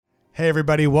Hey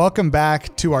everybody, welcome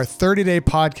back to our 30-day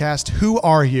podcast, Who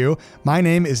Are You? My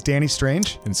name is Danny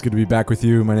Strange. And it's good to be back with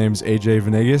you. My name's AJ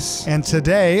Vanegas. And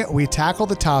today we tackle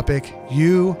the topic,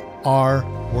 You Are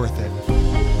Worth It.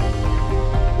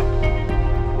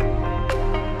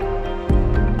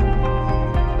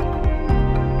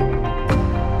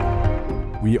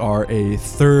 We are a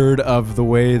third of the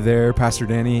way there, Pastor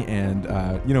Danny, and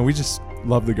we just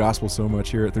love the gospel so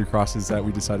much here at Three Crosses that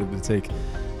we decided to take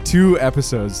 2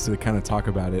 episodes to kind of talk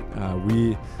about it.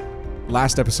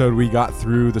 Last episode we got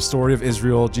through the story of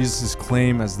Israel, Jesus'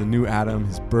 claim as the new Adam,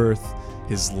 his birth,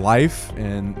 his life,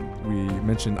 and we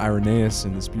mentioned Irenaeus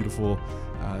and this beautiful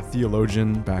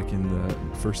theologian back in the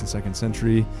 1st and 2nd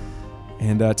century.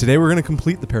 And today we're going to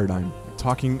complete the paradigm,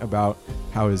 talking about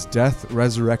how his death,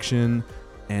 resurrection,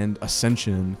 and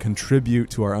ascension contribute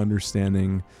to our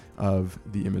understanding of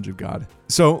the image of God.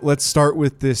 So let's start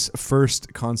with this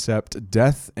first concept,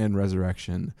 death and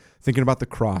resurrection, thinking about the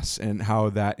cross and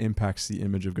how that impacts the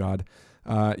image of God.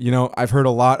 I've heard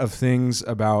a lot of things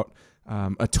about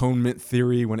atonement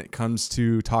theory when it comes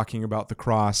to talking about the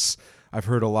cross. I've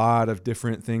heard a lot of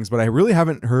different things, but I really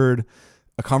haven't heard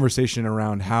a conversation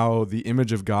around how the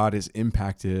image of God is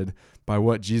impacted by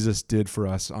what Jesus did for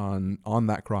us on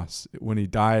that cross when he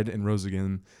died and rose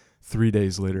again 3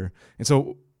 days later. And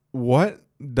so what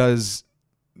does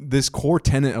this core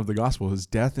tenet of the gospel, his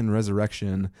death and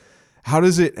resurrection, how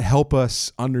does it help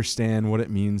us understand what it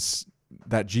means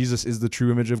that Jesus is the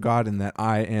true image of God and that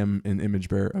I am an image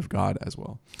bearer of God as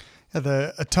well?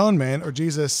 The atonement, or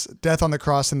Jesus' death on the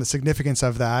cross, and the significance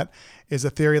of that is a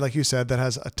theory, like you said, that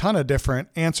has a ton of different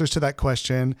answers to that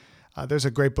question. There's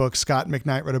a great book. Scott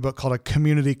McKnight wrote a book called A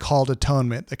Community Called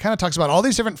Atonement that kind of talks about all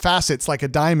these different facets, like a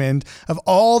diamond, of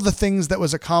all the things that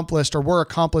was accomplished or were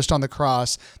accomplished on the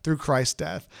cross through Christ's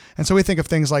death. And so we think of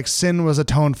things like sin was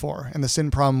atoned for and the sin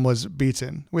problem was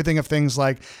beaten. We think of things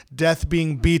like death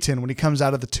being beaten when he comes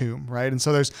out of the tomb, right? And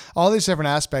so there's all these different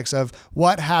aspects of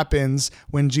what happens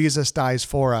when Jesus dies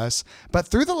for us. But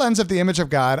through the lens of the image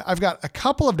of God, I've got a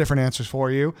couple of different answers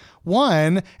for you.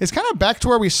 One is kind of back to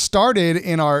where we started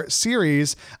in our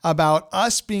series about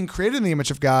us being created in the image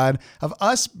of God, of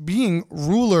us being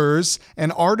rulers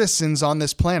and artisans on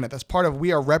this planet. That's part of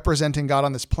we are representing God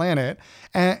on this planet.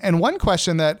 And one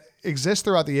question that exists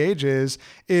throughout the ages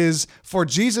is for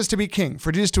Jesus to be king,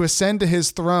 for Jesus to ascend to his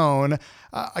throne.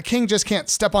 A king just can't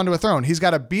step onto a throne. He's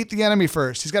got to beat the enemy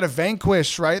first. He's got to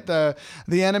vanquish, right, the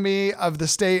enemy of the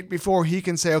state before he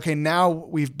can say, okay, now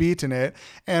we've beaten it.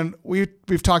 And we've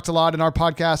talked a lot in our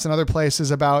podcast and other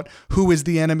places about who is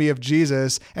the enemy of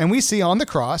Jesus. And we see on the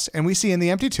cross and we see in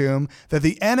the empty tomb that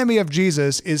the enemy of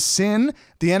Jesus is sin.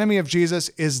 The enemy of Jesus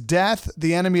is death.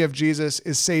 The enemy of Jesus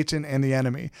is Satan and the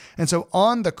enemy. And so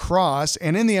on the cross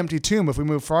and in the empty tomb, if we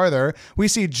move farther, we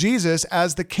see Jesus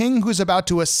as the king who's about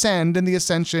to ascend in the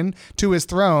ascension to his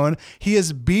throne. He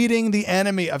is beating the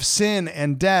enemy of sin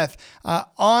and death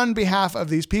on behalf of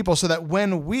these people, so that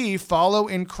when we follow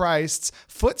in Christ's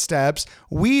footsteps,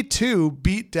 we too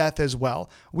beat death as well.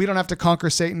 We don't have to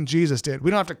conquer Satan, Jesus did. We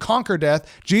don't have to conquer death,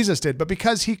 Jesus did. But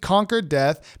because he conquered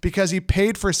death, because he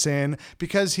paid for sin,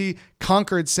 because he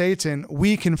conquered Satan,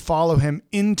 we can follow him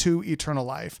into eternal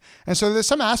life. And so there's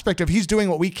some aspect of he's doing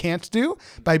what we can't do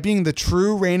by being the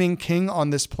true reigning king on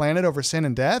this planet over sin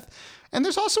and death. And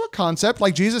there's also a concept,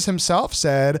 like Jesus himself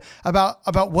said,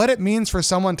 about what it means for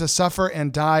someone to suffer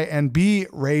and die and be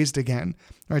raised again.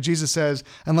 Right? Jesus says,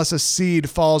 unless a seed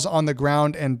falls on the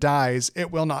ground and dies,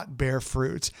 it will not bear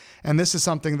fruit. And this is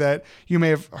something that you may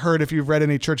have heard if you've read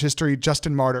any church history.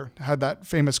 Justin Martyr had that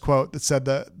famous quote that said,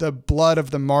 the blood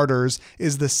of the martyrs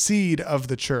is the seed of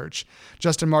the church.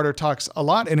 Justin Martyr talks a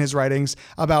lot in his writings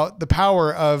about the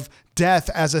power of death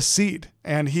as a seed.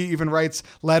 And he even writes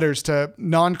letters to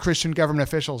non-Christian government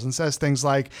officials and says things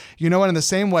like, and in the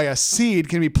same way, a seed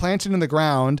can be planted in the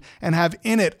ground and have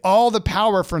in it all the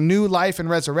power for new life and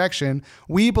resurrection.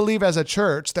 We believe as a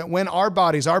church that when our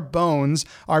bodies, our bones,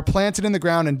 are planted in the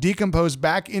ground and decompose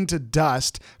back into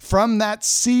dust, from that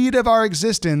seed of our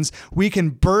existence, we can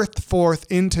birth forth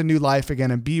into new life again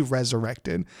and be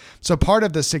resurrected. So part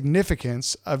of the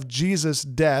significance of Jesus'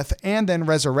 death and then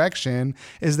resurrection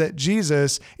is that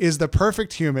Jesus is the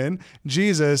perfect human.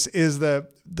 Jesus is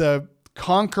the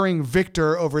conquering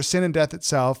victor over sin and death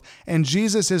itself. And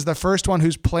Jesus is the first one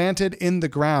who's planted in the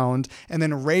ground and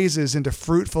then raises into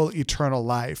fruitful eternal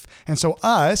life. And so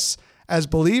us, as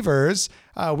believers,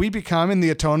 we become in the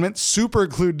atonement super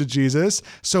glued to Jesus.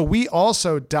 So we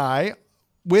also die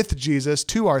with Jesus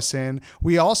to our sin,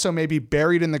 we also may be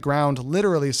buried in the ground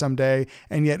literally someday.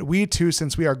 And yet we too,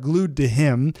 since we are glued to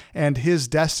him and his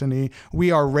destiny, we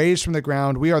are raised from the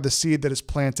ground. We are the seed that is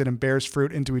planted and bears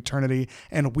fruit into eternity.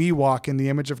 And we walk in the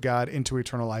image of God into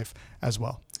eternal life as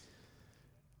well.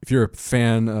 If you're a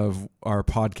fan of our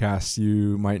podcast,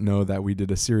 you might know that we did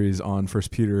a series on 1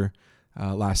 Peter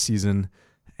last season.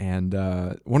 And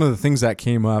one of the things that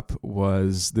came up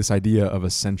was this idea of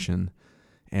ascension.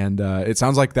 And it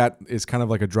sounds like that is kind of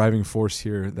like a driving force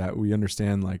here, that we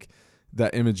understand like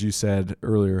that image you said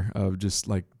earlier of just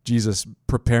like Jesus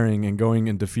preparing and going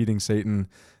and defeating Satan,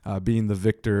 being the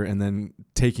victor, and then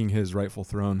taking his rightful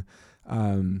throne.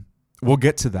 We'll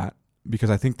get to that because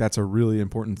I think that's a really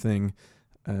important thing,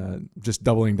 just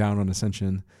doubling down on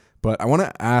ascension. But I want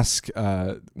to ask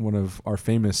one of our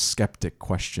famous skeptic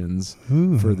questions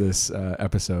for this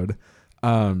episode.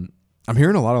 I'm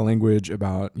hearing a lot of language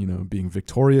about, being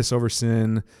victorious over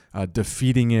sin,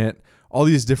 defeating it, all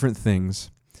these different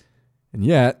things. And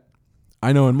yet,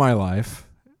 I know in my life,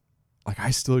 like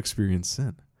I still experience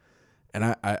sin.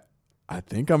 And I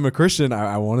think I'm a Christian.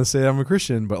 I want to say I'm a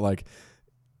Christian, but like,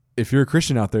 if you're a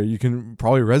Christian out there, you can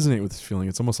probably resonate with this feeling.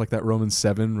 It's almost like that Romans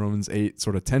 7, Romans 8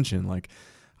 sort of tension. Like,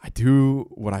 I do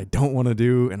what I don't want to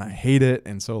do and I hate it.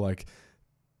 And so like,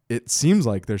 it seems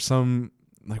like there's some,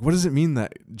 like, what does it mean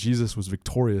that Jesus was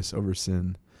victorious over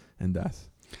sin and death?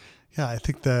 Yeah, I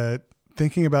think that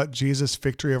thinking about Jesus'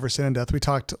 victory over sin and death, we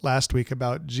talked last week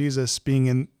about Jesus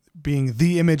being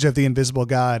the image of the invisible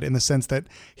God, in the sense that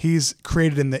he's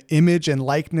created in the image and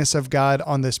likeness of God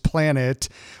on this planet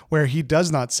where he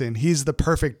does not sin. He's the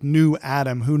perfect new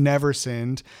Adam who never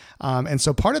sinned. And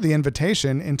so part of the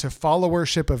invitation into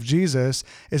followership of Jesus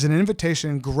is an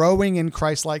invitation growing in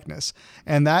Christ likeness.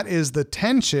 And that is the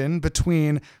tension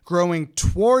between growing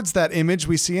towards that image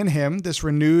we see in him, this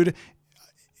renewed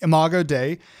Imago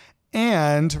Dei,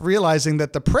 and realizing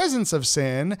that the presence of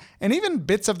sin and even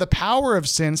bits of the power of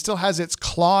sin still has its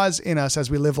claws in us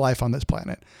as we live life on this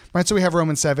planet, right? So we have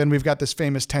Romans 7. We've got this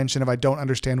famous tension of I don't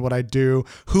understand what I do.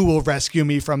 Who will rescue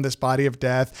me from this body of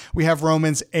death? We have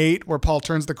Romans 8 where Paul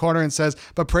turns the corner and says,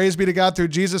 but praise be to God through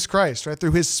Jesus Christ, right?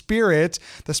 Through his Spirit,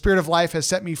 the Spirit of life has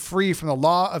set me free from the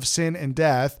law of sin and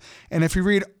death. And if you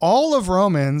read all of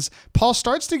Romans, Paul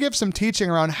starts to give some teaching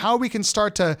around how we can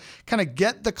start to kind of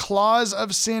get the claws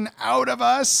of sin out of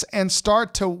us and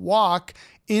start to walk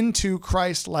into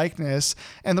Christ likeness.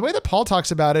 And the way that Paul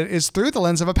talks about it is through the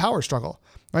lens of a power struggle,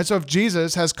 right? So if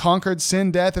Jesus has conquered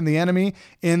sin, death, and the enemy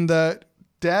in the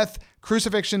death,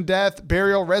 crucifixion, death,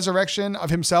 burial, resurrection of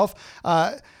himself,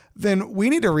 then we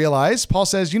need to realize, Paul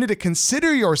says, you need to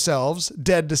consider yourselves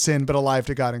dead to sin, but alive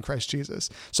to God in Christ Jesus.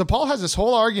 So Paul has this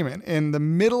whole argument in the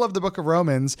middle of the book of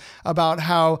Romans about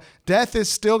how death is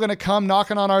still going to come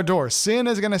knocking on our door. Sin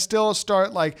is going to still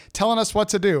start like telling us what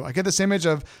to do. I get this image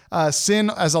of sin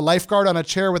as a lifeguard on a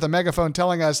chair with a megaphone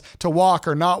telling us to walk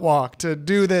or not walk, to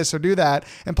do this or do that.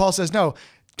 And Paul says, no,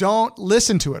 don't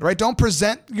listen to it, right? Don't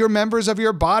present your members of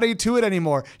your body to it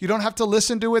anymore. You don't have to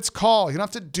listen to its call. You don't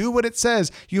have to do what it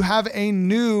says. You have a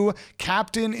new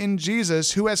captain in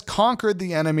Jesus who has conquered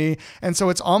the enemy. And so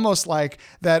it's almost like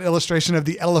that illustration of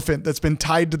the elephant that's been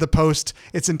tied to the post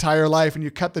its entire life, and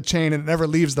you cut the chain and it never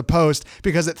leaves the post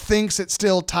because it thinks it's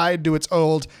still tied to its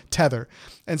old tether.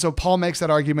 And so Paul makes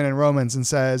that argument in Romans and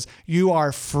says, you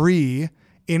are free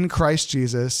in Christ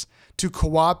Jesus to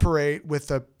cooperate with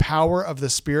the power of the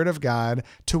Spirit of God,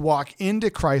 to walk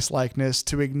into Christ likeness,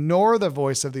 to ignore the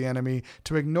voice of the enemy,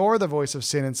 to ignore the voice of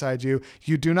sin inside you.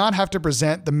 You do not have to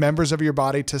present the members of your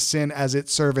body to sin as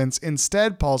its servants.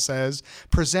 Instead, Paul says,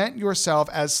 present yourself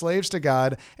as slaves to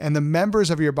God and the members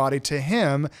of your body to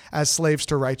him as slaves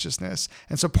to righteousness.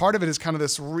 And so part of it is kind of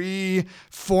this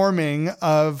reforming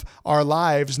of our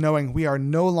lives, knowing we are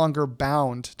no longer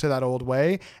bound to that old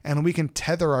way and we can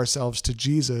tether ourselves to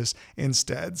Jesus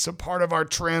instead. So part of our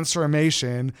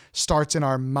transformation starts in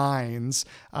our minds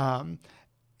and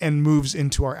moves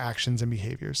into our actions and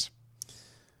behaviors.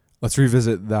 Let's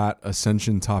revisit that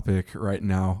ascension topic right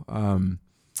now.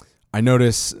 I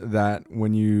notice that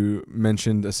when you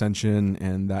mentioned ascension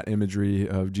and that imagery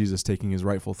of Jesus taking his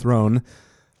rightful throne,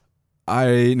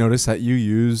 I noticed that you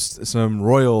used some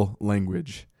royal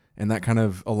language, and that kind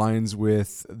of aligns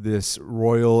with this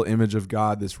royal image of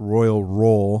God, this royal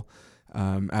role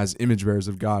as image bearers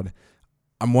of God.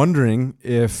 I'm wondering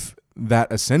if that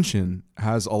ascension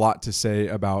has a lot to say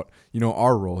about,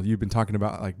 our role. You've been talking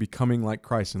about like becoming like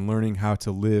Christ and learning how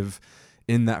to live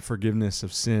in that forgiveness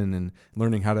of sin and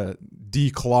learning how to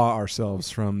declaw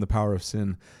ourselves from the power of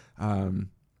sin. I'm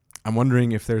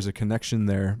wondering if there's a connection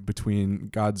there between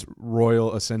God's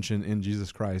royal ascension in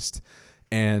Jesus Christ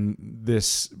and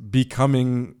this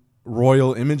becoming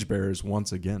royal image bearers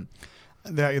once again.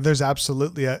 There's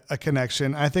absolutely a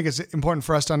connection. I think it's important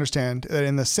for us to understand that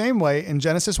in the same way, in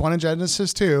Genesis 1 and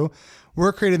Genesis 2,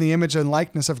 we're created in the image and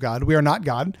likeness of God. We are not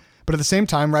God, but at the same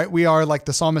time, right, we are, like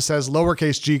the psalmist says,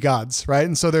 lowercase g gods, right?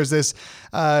 And so there's this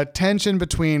tension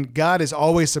between God is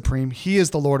always supreme. He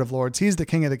is the Lord of Lords. He's the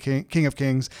King of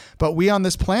Kings. But we on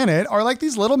this planet are like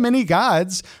these little mini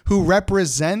gods who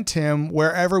represent him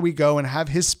wherever we go and have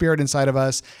his spirit inside of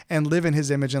us and live in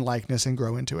his image and likeness and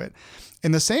grow into it.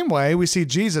 In the same way, we see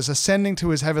Jesus ascending to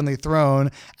his heavenly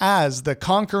throne as the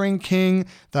conquering king,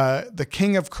 the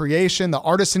king of creation, the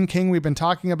artisan king we've been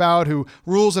talking about, who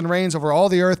rules and reigns over all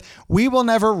the earth. We will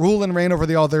never rule and reign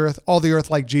over all the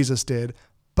earth like Jesus did.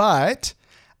 But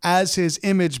as his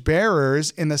image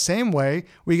bearers, in the same way,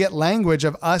 we get language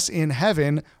of us in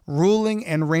heaven ruling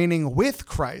and reigning with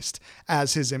Christ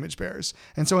as his image bearers.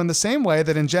 And so in the same way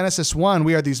that in Genesis 1,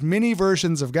 we are these mini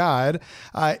versions of God,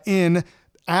 in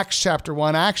Acts chapter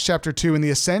 1, Acts chapter 2, in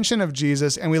the ascension of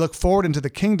Jesus, and we look forward into the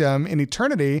kingdom in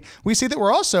eternity, we see that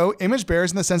we're also image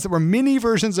bearers in the sense that we're mini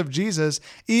versions of Jesus,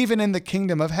 even in the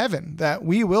kingdom of heaven, that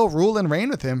we will rule and reign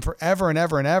with him forever and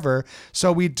ever and ever.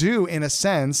 So we do, in a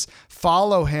sense,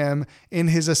 follow him in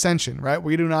his ascension, right?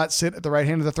 We do not sit at the right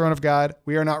hand of the throne of God.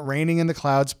 We are not reigning in the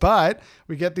clouds, but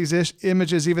we get these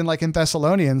images even like in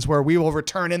Thessalonians, where we will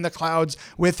return in the clouds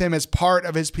with him as part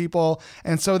of his people.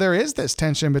 And so there is this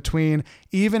tension between,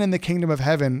 even in the kingdom of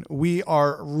heaven, we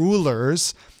are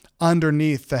rulers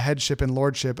underneath the headship and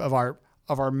lordship of our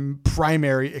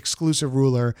primary exclusive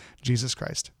ruler, Jesus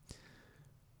Christ.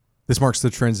 This marks the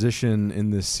transition in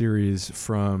this series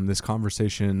from this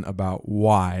conversation about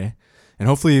why, and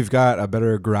hopefully you've got a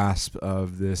better grasp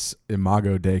of this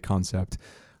Imago Dei concept.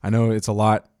 I know it's a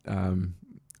lot.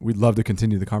 We'd love to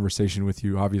continue the conversation with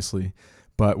you, obviously,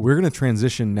 but we're going to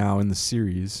transition now in the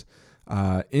series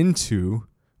into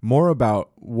more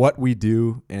about what we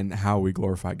do and how we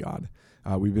glorify God.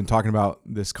 We've been talking about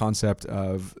this concept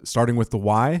of starting with the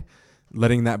why,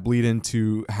 letting that bleed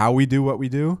into how we do what we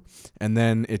do, and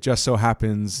then it just so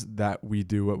happens that we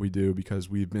do what we do because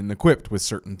we've been equipped with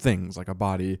certain things like a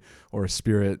body or a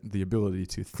spirit, the ability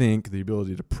to think, the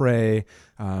ability to pray,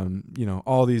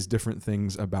 all these different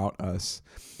things about us.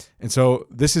 And so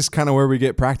this is kind of where we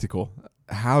get practical.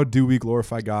 How do we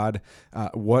glorify God?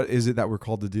 What is it that we're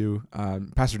called to do?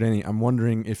 Pastor Danny, I'm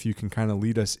wondering if you can kind of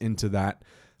lead us into that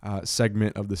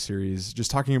segment of the series,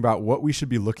 just talking about what we should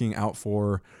be looking out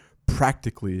for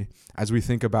practically as we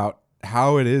think about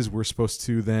how it is we're supposed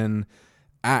to then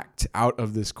act out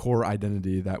of this core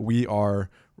identity that we are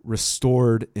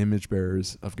restored image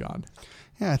bearers of God.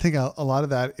 Yeah, I think a lot of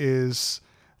that is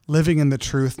living in the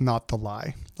truth, not the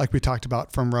lie. Like we talked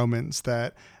about from Romans,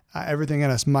 that everything in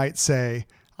us might say,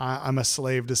 I'm a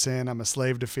slave to sin, I'm a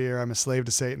slave to fear, I'm a slave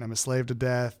to Satan, I'm a slave to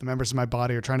death, the members of my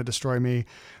body are trying to destroy me,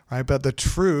 right? But the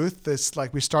truth, this,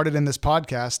 like we started in this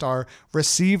podcast, our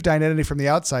received identity from the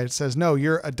outside says, no,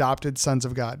 you're adopted sons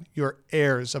of God. You're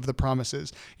heirs of the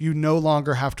promises. You no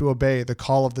longer have to obey the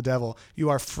call of the devil. You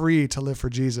are free to live for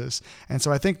Jesus. And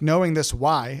so I think knowing this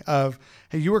why of,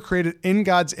 hey, you were created in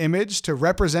God's image to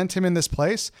represent him in this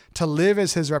place, to live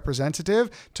as his representative,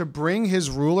 to bring his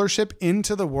rulership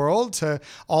into the world, to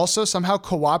also somehow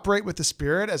cooperate with the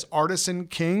Spirit as artisan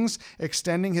kings,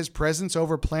 extending his presence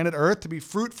over planet Earth, to be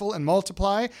fruitful and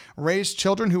multiply, raise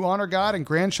children who honor God and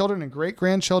grandchildren and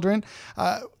great-grandchildren.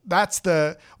 That's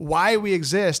the why we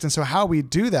exist. And so how we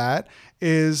do that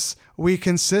is we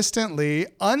consistently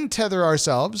untether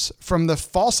ourselves from the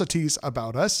falsities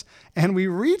about us, and we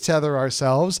retether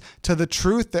ourselves to the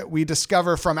truth that we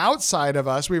discover from outside of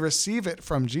us. We receive it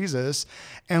from Jesus,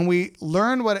 and we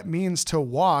learn what it means to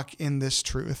walk in this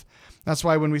truth. That's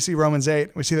why when we see Romans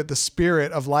 8, we see that the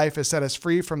Spirit of life has set us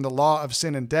free from the law of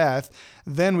sin and death.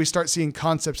 Then we start seeing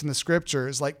concepts in the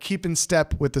scriptures like keep in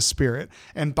step with the Spirit,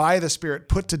 and by the Spirit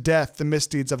put to death the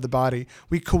misdeeds of the body.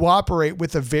 We cooperate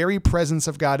with the very presence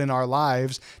of God in our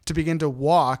lives to begin to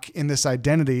walk in this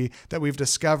identity that we've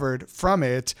discovered from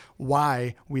it,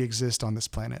 why we exist on this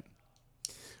planet.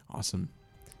 Awesome.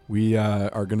 We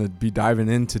are going to be diving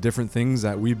into different things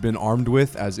that we've been armed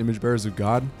with as image bearers of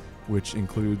God, which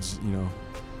includes,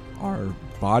 our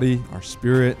body, our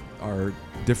spirit, our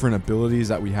different abilities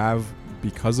that we have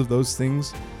because of those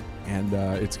things. And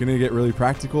it's going to get really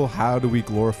practical. How do we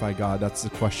glorify God? That's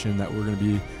the question that we're going to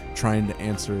be trying to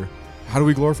answer. How do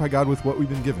we glorify God with what we've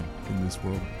been given in this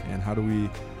world? And how do we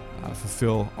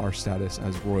fulfill our status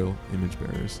as royal image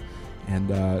bearers?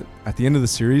 And at the end of the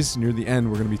series, near the end,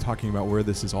 we're going to be talking about where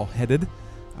this is all headed,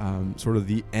 sort of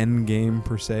the end game,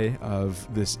 per se,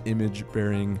 of this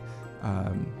image-bearing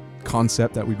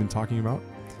concept that we've been talking about.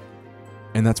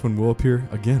 And that's when we'll appear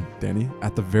again, Danny,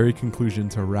 at the very conclusion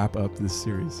to wrap up this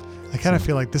series. I kind of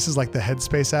feel like this is like the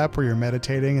Headspace app where you're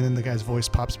meditating and then the guy's voice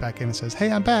pops back in and says, "Hey,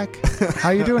 I'm back. How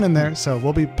you doing in there?" So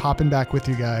we'll be popping back with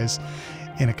you guys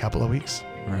in a couple of weeks.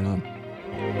 Right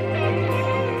on.